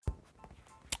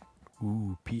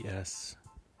Ooh, P.S.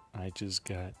 I just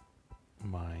got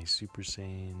my Super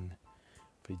Saiyan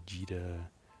Vegeta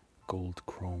Gold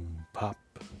Chrome Pop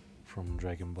from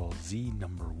Dragon Ball Z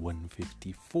number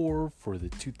 154 for the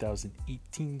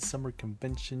 2018 Summer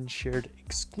Convention Shared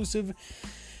Exclusive.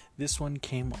 This one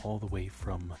came all the way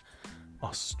from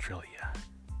Australia,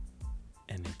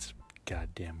 and it's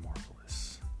goddamn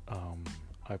marvelous.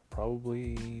 I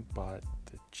probably bought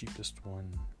the cheapest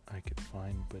one I could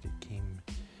find, but it came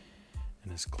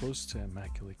in as close to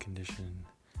immaculate condition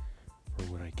for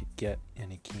what I could get,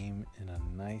 and it came in a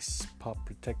nice pop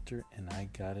protector, and I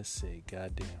gotta say,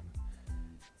 goddamn,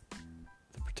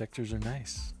 the protectors are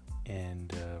nice.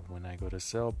 And when I go to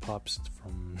sell pops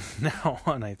from now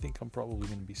on, I think I'm probably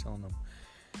going to be selling them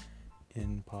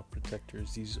in pop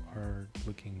protectors. These are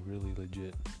looking really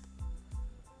legit.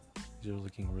 These are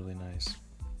looking really nice.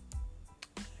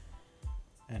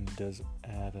 And it does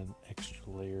add an extra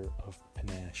layer of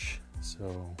panache.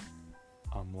 So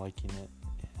I'm liking it,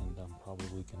 and I'm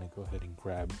probably going to go ahead and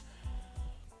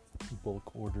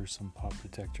bulk order some pop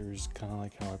protectors, kind of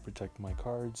like how I protect my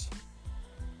cards,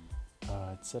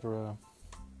 etc.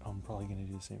 I'm probably going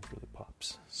to do the same for the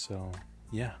pops. So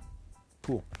yeah,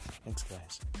 cool. Thanks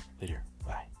guys. Later.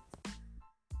 Bye.